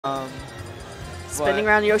Spinning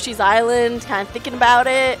around Yoshi's Island, kind of thinking about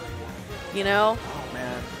it, you know? Oh,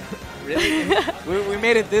 man. Really? we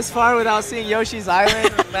made it this far without seeing Yoshi's Island?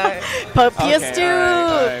 PS2! Okay,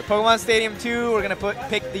 all right. Pokemon Stadium 2, we're going to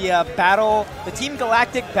pick the Team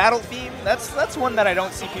Galactic battle theme. That's one that I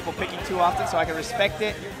don't see people picking too often, so I can respect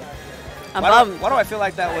it. I'm bummed. Why do I feel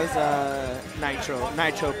like that was Nitro?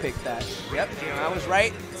 Nitro picked that. Yep, I was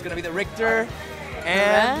right. It's going to be the Richter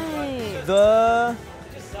and the...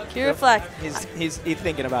 Kiraflax. He's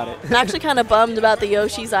thinking about it. I'm actually kind of bummed about the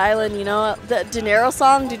Yoshi's Island, you know, the Dinero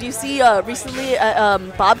song. Did you see recently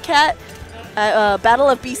Bobcat at Battle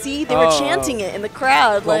of BC? They were chanting it in the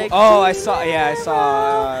crowd. Like, I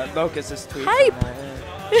saw Locust's tweet. Hype.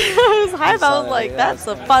 It was hype. I was like, that's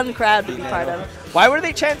a fun crowd to be part of. Why were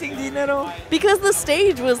they chanting Dinero? Because the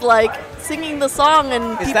stage was like singing the song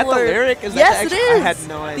and is that the lyric? Yes, it is. I had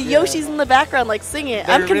no idea. The Yoshis in the background like sing it.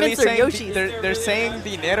 I'm convinced they're Yoshis. They're saying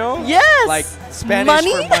Dinero? Yes. Like Spanish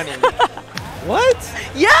for money.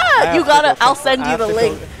 What? Yeah, you gotta. I'll send you the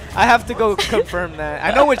link. I have to go confirm that.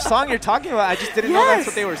 I know which song you're talking about. I just didn't know that's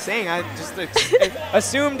what they were saying. I just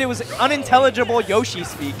assumed it was unintelligible Yoshi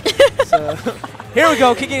speak. So here we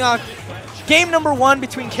go, kicking off game number 1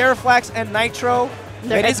 between Kiraflax and Nitro.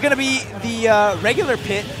 It is going to be the regular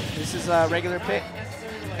pit. This is a regular pit.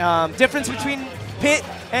 Difference between pit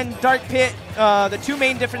and dark pit, the two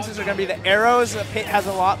main differences are going to be the arrows. The pit has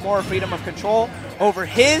a lot more freedom of control over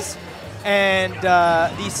his, and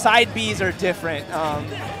the side Bs are different.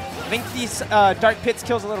 I think these dark pits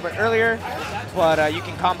kills a little bit earlier, but you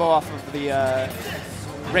can combo off of the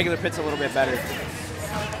regular pits a little bit better.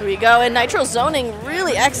 Here we go, and Nitro zoning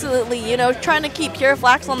really excellently, you know, trying to keep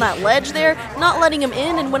Kiraflax on that ledge there, not letting him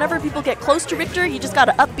in, and whenever people get close to Richter, you just got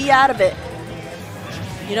to up B out of it.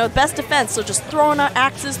 You know, best defense, so just throwing out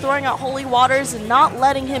axes, throwing out holy waters, and not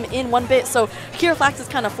letting him in one bit, so Kiraflax is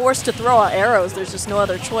kind of forced to throw out arrows. There's just no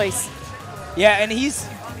other choice. Yeah, and he's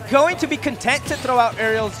going to be content to throw out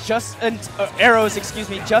arrows just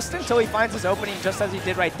until he finds his opening, just as he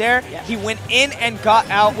did right there. Yeah. He went in and got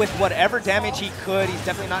out with whatever damage he could. He's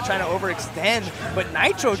definitely not trying to overextend, but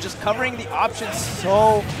Nitro just covering the options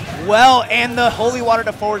so well, and the Holy Water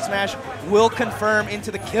to forward smash will confirm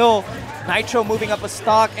into the kill. Nitro moving up a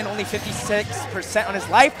stock and only 56% on his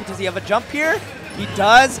life. Does he have a jump here? He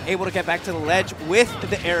does, able to get back to the ledge with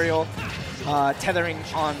the aerial tethering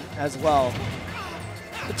on as well.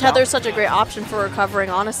 The tether is such a great option for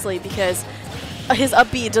recovering, honestly, because his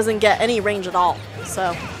up B doesn't get any range at all.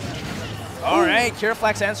 So, all right,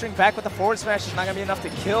 Kiraflax answering back with the forward smash is not going to be enough to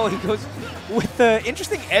kill. He goes with the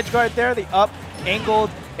interesting edge guard there, the up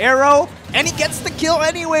angled arrow, and he gets the kill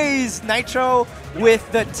anyways. Nitro with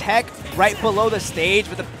the tech right below the stage,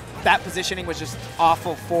 but that positioning was just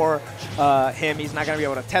awful for him. He's not going to be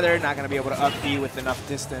able to tether, not going to be able to up B with enough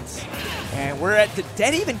distance. And we're at the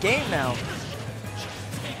dead even game now.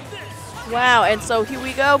 Wow, and so here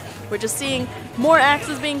we go. We're just seeing more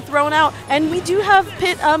axes being thrown out, and we do have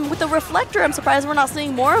Pit with the reflector. I'm surprised we're not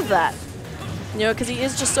seeing more of that. You know, because he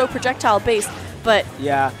is just so projectile-based. But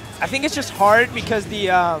yeah, I think it's just hard because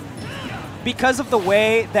because of the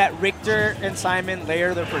way that Richter and Simon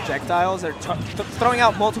layer their projectiles. They're throwing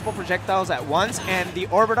out multiple projectiles at once, and the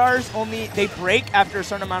orbitars they break after a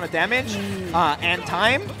certain amount of damage and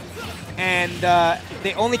time. And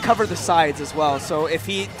they only cover the sides as well. So if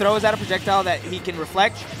he throws out a projectile that he can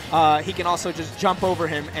reflect, he can also just jump over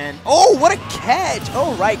him. And oh, what a catch!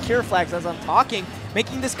 Oh, right, Kiraflax, as I'm talking,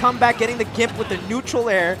 making this comeback, getting the Gimp with the neutral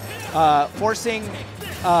air, forcing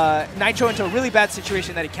Nitro into a really bad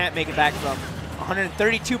situation that he can't make it back from.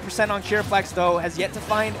 132% on Kiraflax, though, has yet to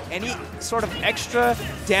find any sort of extra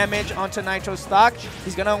damage onto Nitro's stock.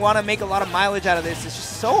 He's going to want to make a lot of mileage out of this. It's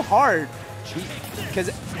just so hard. Because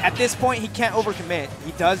at this point, he can't overcommit.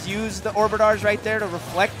 He does use the orbitars right there to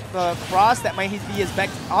reflect the cross. That might be his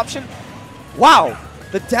best option. Wow,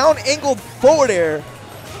 the down-angled forward air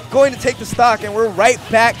going to take the stock, and we're right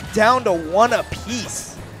back down to 1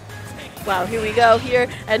 apiece. Wow, here we go here,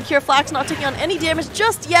 and Kiraflax not taking on any damage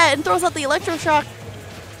just yet, and throws out the electroshock.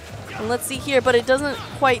 And let's see here, but it doesn't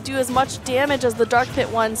quite do as much damage as the Dark Pit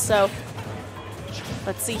one, so...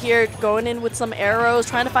 Let's see here, going in with some arrows,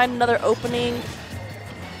 trying to find another opening.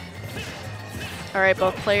 All right,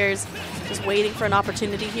 both players just waiting for an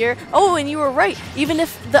opportunity here. Oh, and you were right. Even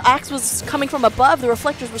if the axe was coming from above, the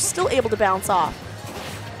reflectors were still able to bounce off.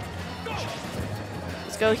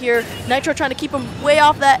 Let's go here. Nitro trying to keep him way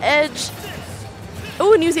off that edge.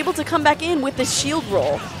 Oh, and he was able to come back in with the shield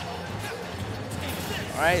roll.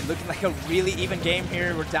 All right, looking like a really even game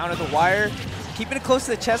here. We're down to the wire. keeping it close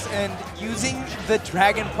to the chest and using the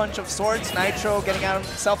Dragon Punch of Swords. Nitro getting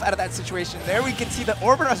himself out of that situation. There we can see the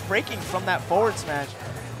Orbitars breaking from that forward smash.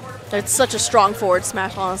 It's such a strong forward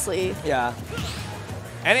smash, honestly. Yeah.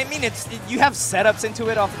 And I mean, you have setups into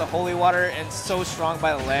it off of the Holy Water and so strong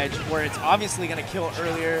by the ledge where it's obviously going to kill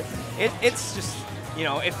earlier. It's just, you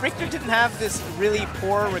know, if Richter didn't have this really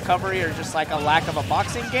poor recovery or just like a lack of a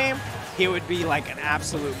boxing game, he would be like an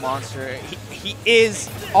absolute monster. He is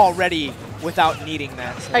already without needing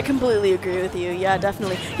that. So. I completely agree with you. Yeah,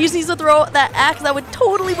 definitely. He just needs to throw that axe that would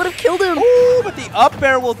have killed him. Ooh, but the up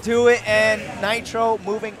air will do it, and Nitro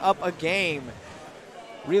moving up a game.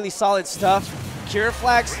 Really solid stuff.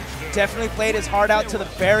 Kiraflax definitely played his heart out to the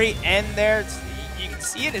very end there. You can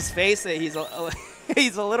see in his face that he's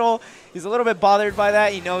a little bit bothered by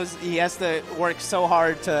that. He knows he has to work so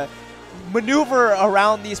hard to maneuver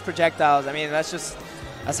around these projectiles. I mean, that's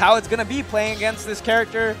how it's gonna be playing against this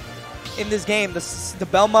character in this game. The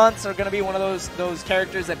Belmonts are gonna be one of those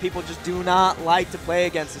characters that people just do not like to play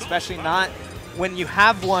against, especially not when you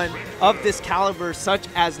have one of this caliber, such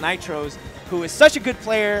as Nitro's, who is such a good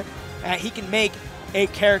player. He can make a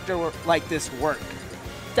character like this work.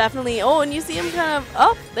 Definitely. Oh, and you see him kind of,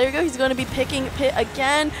 oh, there you go. He's going to be picking Pit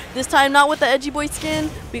again. This time not with the Edgy Boy skin.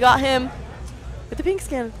 We got him with the pink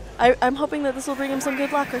skin. I'm hoping that this will bring him some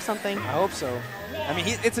good luck or something. I hope so. I mean,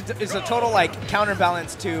 it's a total like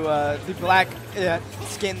counterbalance to the black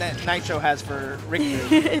skin that Nitro has for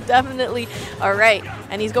Richter. Definitely. All right,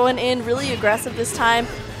 and he's going in really aggressive this time.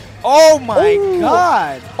 Oh my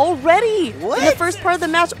God! Already what? In the first part of the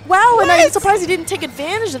match. Wow, what? And I'm surprised he didn't take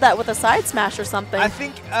advantage of that with a side smash or something. I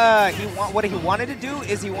think what he wanted to do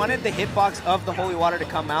is he wanted the hitbox of the Holy Water to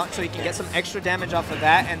come out so he can get some extra damage off of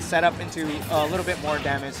that and set up into a little bit more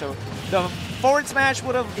damage. So the forward smash he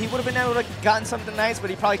would have been able to gotten something nice,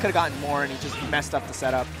 but he probably could have gotten more, and he just messed up the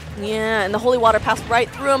setup. Yeah, and the Holy Water passed right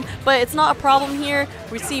through him, but it's not a problem here.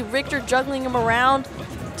 We see Richter juggling him around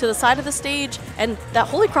to the side of the stage, and that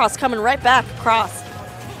Holy Cross coming right back across.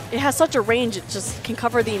 It has such a range, it just can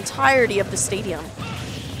cover the entirety of the stadium.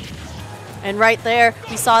 And right there,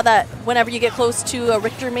 we saw that whenever you get close to a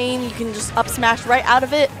Richter main, you can just up smash right out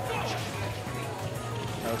of it.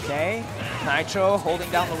 Okay, Nitro holding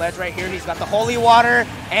down the ledge right here. He's got the Holy Water,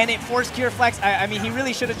 and it forced Kiraflax. I mean, he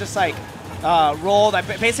really should have just like rolled.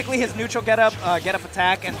 Basically, his neutral get up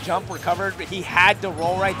attack, and jump were covered, but he had to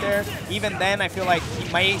roll right there. Even then, I feel like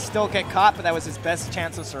he may still get caught, but that was his best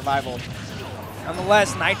chance of survival.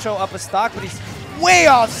 Nonetheless, Nitro up a stock, but he's way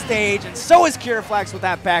off stage, and so is Kiraflax with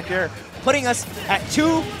that back air, putting us at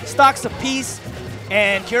 2 stocks apiece,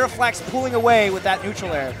 and Kiraflax pulling away with that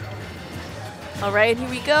neutral air. All right, here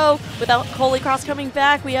we go. Without Holy Cross coming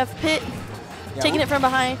back, we have Pit taking it from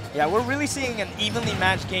behind. Yeah, we're really seeing an evenly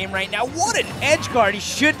matched game right now. What an edge guard. He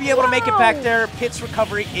should be able to make it back there. Pit's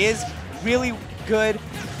recovery is really good.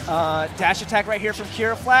 Dash attack right here from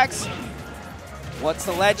Kiraflax. What's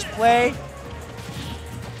the ledge play?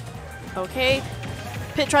 Okay.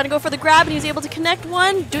 Pit trying to go for the grab, and he was able to connect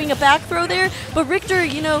one, doing a back throw there. But Richter,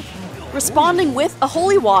 you know, responding with a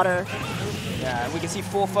Holy Water. Yeah, we can see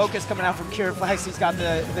full focus coming out from Kiraflax. He's got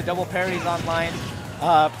the double parries online.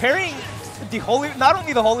 Parrying not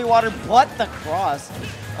only the Holy Water, but the cross.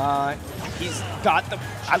 He's got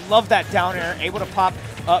I love that down air, able to pop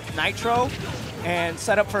up Nitro and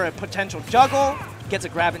set up for a potential juggle. Gets a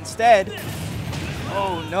grab instead.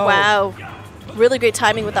 Oh no. Wow. Really great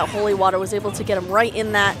timing with that Holy Water. Was able to get him right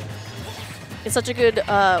in that. It's such a good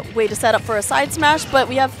way to set up for a side smash, but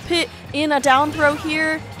we have Pit in a down throw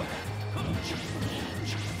here.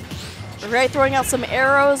 Right, throwing out some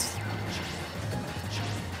arrows.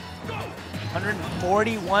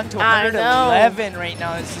 141 to 111 right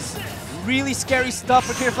now. This is really scary stuff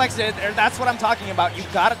for Kiraflax. That's what I'm talking about.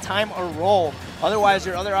 You've got to time a roll. Otherwise,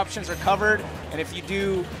 your other options are covered. And if you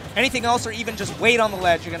do anything else or even just wait on the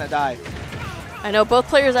ledge, you're going to die. I know both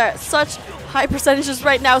players are at such high percentages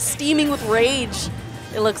right now, steaming with rage,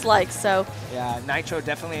 it looks like. So yeah, Nitro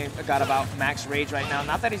definitely got about max rage right now.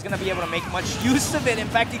 Not that he's going to be able to make much use of it. In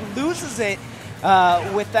fact, he loses it.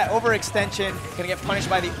 With that overextension, going to get punished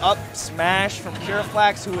by the up smash from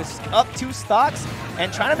Kiraflax, who is up 2 stocks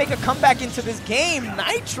and trying to make a comeback into this game.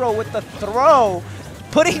 Nitro with the throw,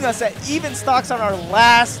 putting us at even stocks on our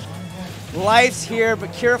last lives here, but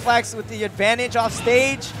Kiraflax with the advantage off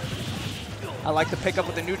stage. I like the pickup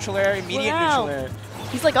with the neutral air, immediate neutral air.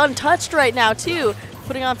 He's like untouched right now too,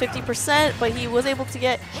 putting on 50%, but he was able to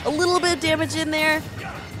get a little bit of damage in there.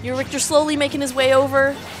 Your Richter slowly making his way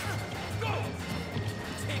over.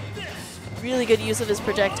 Really good use of his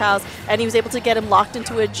projectiles, and he was able to get him locked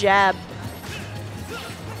into a jab.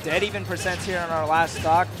 dead even percents here on our last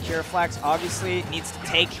stock. Kiraflax obviously needs to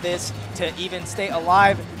take this to even stay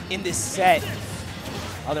alive in this set.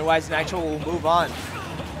 Otherwise, Nitro will move on.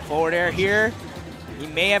 Forward air here. He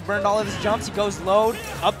may have burned all of his jumps. He goes low.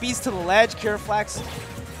 Up B's to the ledge. Kiraflax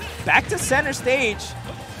back to center stage.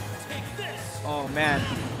 Oh, man.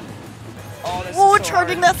 Oh, this Whoa, is so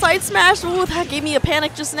charging hard. that side smash. Ooh, that gave me a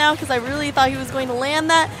panic just now because I really thought he was going to land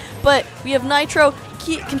that. But we have Nitro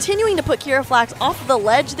continuing to put Kiraflax off of the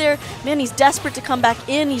ledge there. Man, he's desperate to come back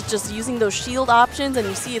in. He's just using those shield options, and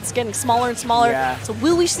you see it's getting smaller and smaller. Yeah. So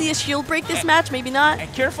will we see a shield break this match? Maybe not. And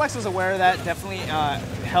Kiraflax was aware of that, definitely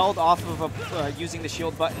held off of using the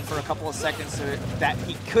shield button for a couple of seconds so that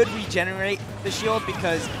he could regenerate the shield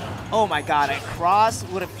because, oh my god, a cross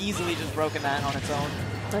would have easily just broken that on its own.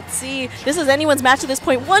 Let's see. This is anyone's match at this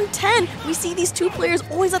point. 110. We see these two players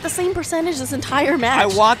always at the same percentage this entire match. I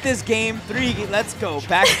want this game 3. Let's go.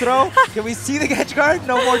 Back throw. Can we see the edge guard?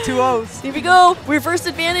 No more 2-0s. Here we go. Reverse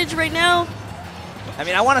advantage right now. I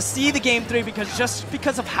mean, I want to see the game 3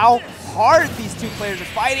 because of how hard these two players are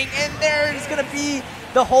fighting. And there is going to be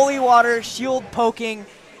the holy water shield poking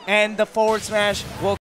and the forward smash will